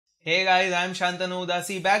Hey guys, I'm Shantanu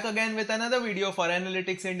Udasi back again with another video for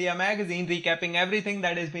Analytics India magazine recapping everything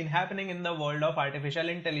that has been happening in the world of artificial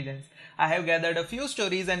intelligence. I have gathered a few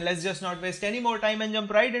stories and let's just not waste any more time and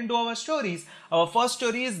jump right into our stories. Our first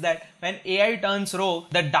story is that when AI turns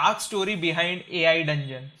rogue, the dark story behind AI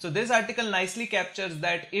Dungeon. So this article nicely captures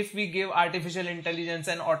that if we give artificial intelligence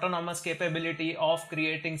an autonomous capability of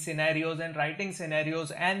creating scenarios and writing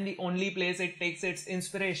scenarios, and the only place it takes its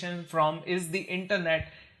inspiration from is the internet,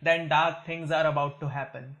 then dark things are about to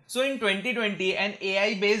happen. So in 2020, an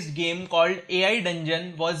AI-based game called AI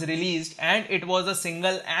Dungeon was released, and it was a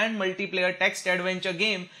single and multiplayer text adventure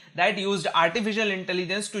game that used artificial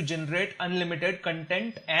intelligence to generate unlimited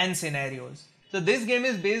content and scenarios. So this game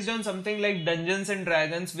is based on something like Dungeons and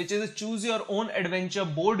Dragons, which is a choose your own adventure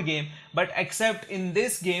board game, but except in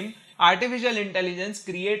this game, artificial intelligence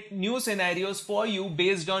create new scenarios for you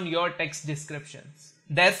based on your text descriptions.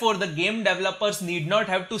 Therefore, the game developers need not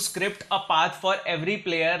have to script a path for every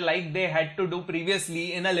player like they had to do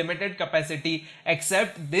previously in a limited capacity,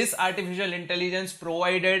 except this artificial intelligence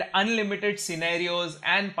provided unlimited scenarios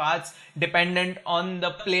and paths dependent on the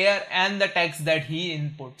player and the text that he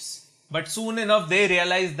inputs. But soon enough they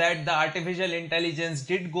realized that the artificial intelligence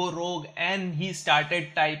did go rogue and he started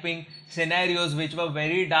typing scenarios which were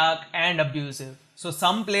very dark and abusive. So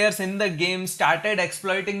some players in the game started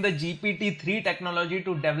exploiting the GPT-3 technology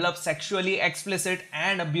to develop sexually explicit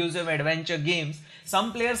and abusive adventure games.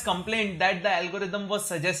 Some players complained that the algorithm was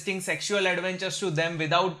suggesting sexual adventures to them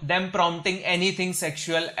without them prompting anything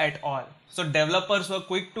sexual at all. So developers were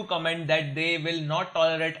quick to comment that they will not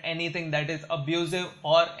tolerate anything that is abusive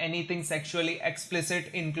or anything sexually explicit,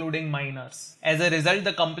 including minors. As a result,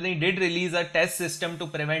 the company did release a test system to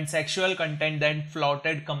prevent sexual content that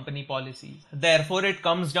flouted company policies. Therefore, it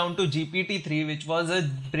comes down to GPT-3, which was a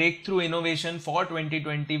breakthrough innovation for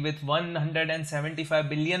 2020 with 175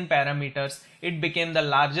 billion parameters. It became the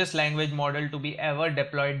largest language model to be ever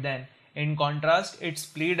deployed then. In contrast, its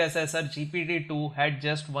predecessor GPT-2 had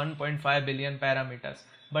just 1.5 billion parameters,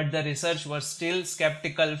 but the research was still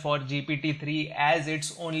skeptical for GPT-3 as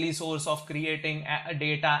its only source of creating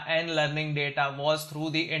data and learning data was through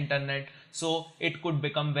the internet, so it could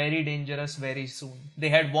become very dangerous very soon. They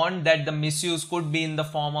had warned that the misuse could be in the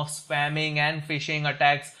form of spamming and phishing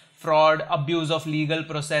attacks, fraud, abuse of legal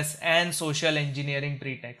process, and social engineering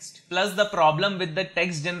pretext. Plus, the problem with the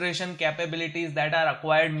text generation capabilities that are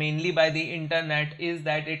acquired mainly by the internet is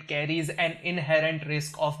that it carries an inherent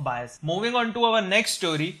risk of bias. Moving on to our next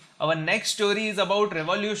story. Our next story is about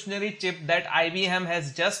revolutionary chip that IBM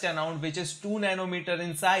has just announced, which is 2 nanometer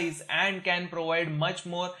in size and can provide much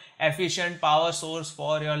more efficient power source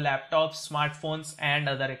for your laptops, smartphones and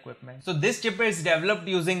other equipment. So this chip is developed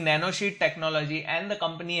using nanosheet technology, and the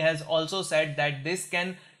company has also said that this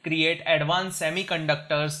can create advanced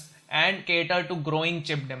semiconductors and cater to growing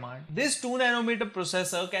chip demand. This 2 nanometer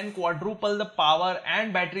processor can quadruple the power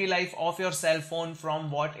and battery life of your cell phone from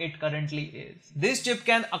what it currently is. This chip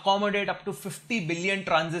can accommodate up to 50 billion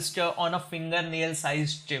transistors on a fingernail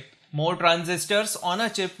sized chip. More transistors on a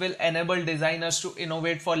chip will enable designers to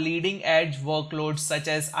innovate for leading edge workloads such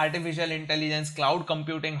as artificial intelligence, cloud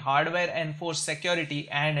computing, hardware enforced security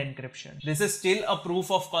and encryption. This is still a proof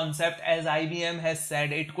of concept, as IBM has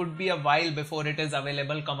said it could be a while before it is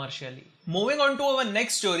available commercially. Moving on to our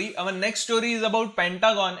next story. Our next story is about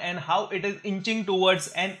Pentagon and how it is inching towards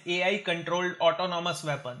an AI controlled autonomous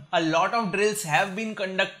weapon. A lot of drills have been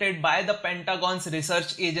conducted by the Pentagon's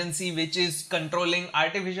research agency, which is controlling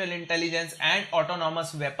artificial intelligence and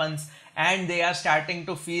autonomous weapons, and they are starting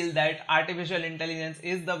to feel that artificial intelligence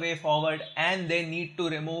is the way forward and they need to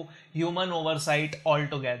remove human oversight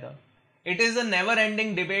altogether. It is a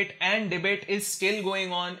never-ending debate, and debate is still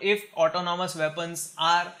going on if autonomous weapons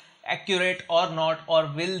are accurate or not, or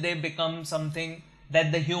will they become something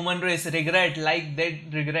that the human race regret like they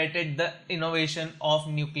regretted the innovation of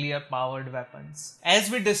nuclear powered weapons.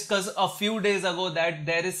 As we discussed a few days ago that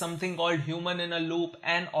there is something called human in a loop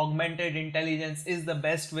and augmented intelligence is the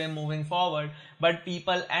best way moving forward, but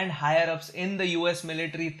people and higher ups in the US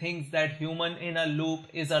military thinks that human in a loop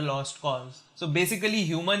is a lost cause. So basically,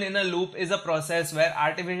 human in a loop is a process where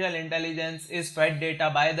artificial intelligence is fed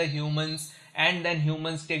data by the humans, and then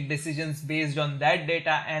humans take decisions based on that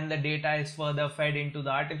data, and the data is further fed into the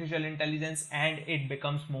artificial intelligence and it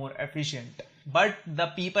becomes more efficient. But the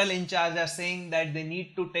people in charge are saying that they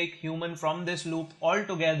need to take human from this loop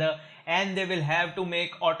altogether, and they will have to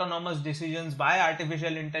make autonomous decisions by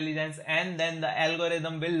artificial intelligence, and then the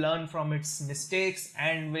algorithm will learn from its mistakes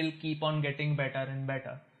and will keep on getting better and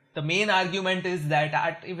better. The main argument is that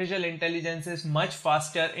artificial intelligence is much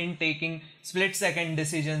faster in taking split-second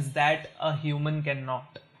decisions that a human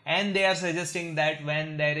cannot. And they are suggesting that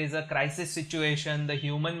when there is a crisis situation, the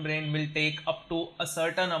human brain will take up to a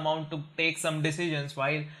certain amount to take some decisions,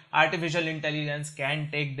 while artificial intelligence can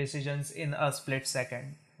take decisions in a split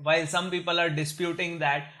second. While some people are disputing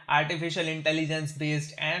that artificial intelligence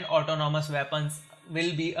based and autonomous weapons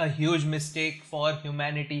will be a huge mistake for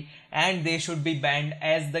humanity and they should be banned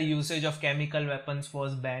as the usage of chemical weapons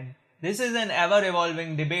was banned. This is an ever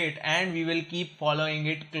evolving debate and we will keep following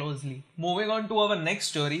it closely. Moving on to our next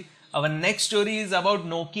story. Our next story is about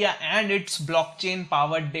Nokia and its blockchain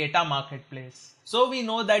powered data marketplace. So we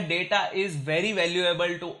know that data is very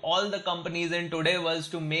valuable to all the companies in today's world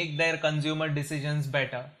to make their consumer decisions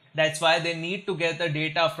better. That's why they need to get the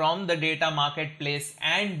data from the data marketplace,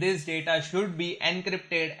 and this data should be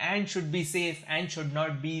encrypted and should be safe and should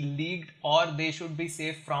not be leaked, or they should be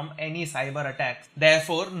safe from any cyber attacks.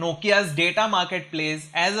 Therefore, Nokia's data marketplace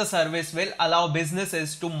as a service will allow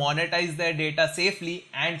businesses to monetize their data safely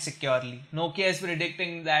and securely. Nokia is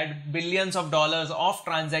predicting that billions of dollars of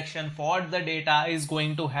transaction for the data is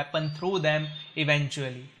going to happen through them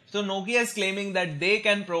eventually. So Nokia is claiming that they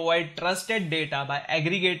can provide trusted data by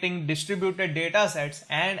aggregating distributed data sets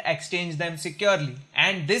and exchange them securely.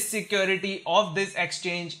 And this security of this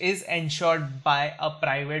exchange is ensured by a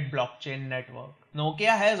private blockchain network.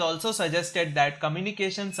 Nokia has also suggested that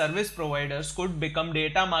communication service providers could become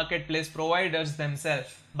data marketplace providers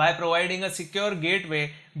themselves by providing a secure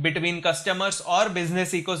gateway between customers or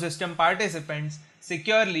business ecosystem participants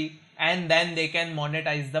securely, and then they can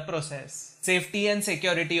monetize the process. Safety and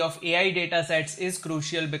security of AI datasets is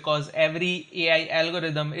crucial because every AI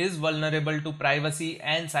algorithm is vulnerable to privacy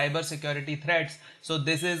and cybersecurity threats. So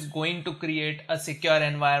this is going to create a secure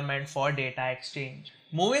environment for data exchange.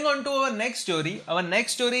 Moving on to our next story. Our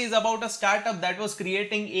next story is about a startup that was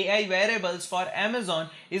creating AI wearables for Amazon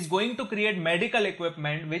is going to create medical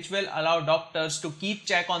equipment which will allow doctors to keep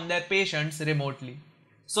check on their patients remotely.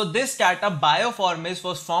 So this startup Bioformis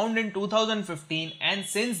was founded in 2015 and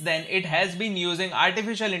since then it has been using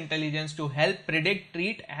artificial intelligence to help predict,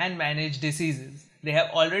 treat and manage diseases. They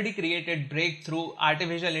have already created breakthrough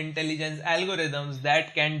artificial intelligence algorithms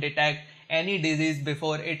that can detect any disease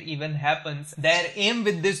before it even happens. Their aim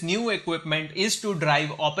with this new equipment is to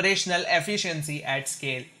drive operational efficiency at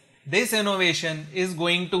scale. This innovation is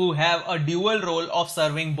going to have a dual role of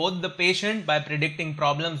serving both the patient by predicting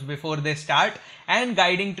problems before they start and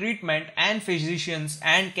guiding treatment and physicians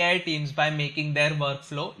and care teams by making their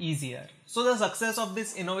workflow easier. So the success of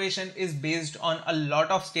this innovation is based on a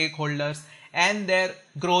lot of stakeholders, and their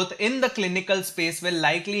growth in the clinical space will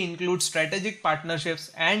likely include strategic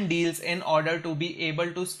partnerships and deals in order to be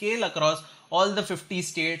able to scale across all the 50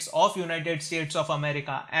 states of United States of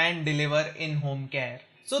America and deliver in-home care.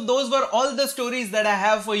 So those were all the stories that I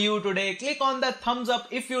have for you today. Click on that thumbs up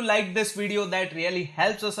if you liked this video, that really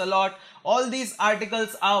helps us a lot. All these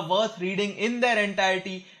articles are worth reading in their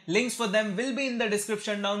entirety. Links for them will be in the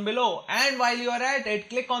description down below. And while you are at it,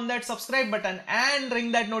 click on that subscribe button and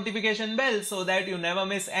ring that notification bell so that you never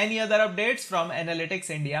miss any other updates from Analytics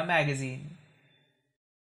India magazine.